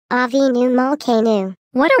Avinu Malkeinu.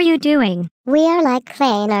 What are you doing? We are like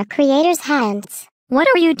clay in our Creator's hands. What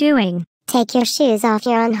are you doing? Take your shoes off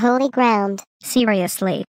your unholy ground.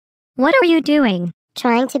 Seriously. What are you doing?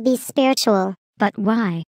 Trying to be spiritual. But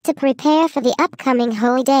why? To prepare for the upcoming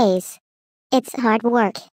holy days. It's hard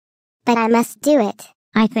work. But I must do it.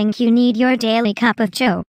 I think you need your daily cup of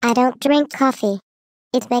Joe. I don't drink coffee.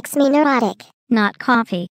 It makes me neurotic. Not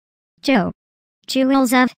coffee. Joe.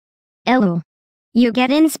 Jewels of Elul. You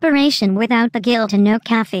get inspiration without the guilt and no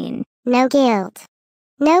caffeine. No guilt.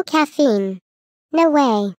 No caffeine. No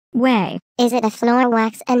way. Way. Is it a floor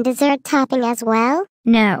wax and dessert topping as well?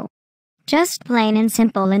 No. Just plain and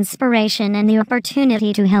simple inspiration and the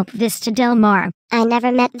opportunity to help Vista Del Mar. I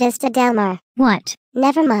never met Vista Del Mar. What?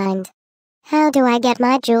 Never mind. How do I get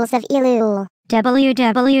my Jewels of Elul?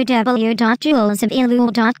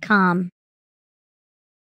 www.jewelsofelul.com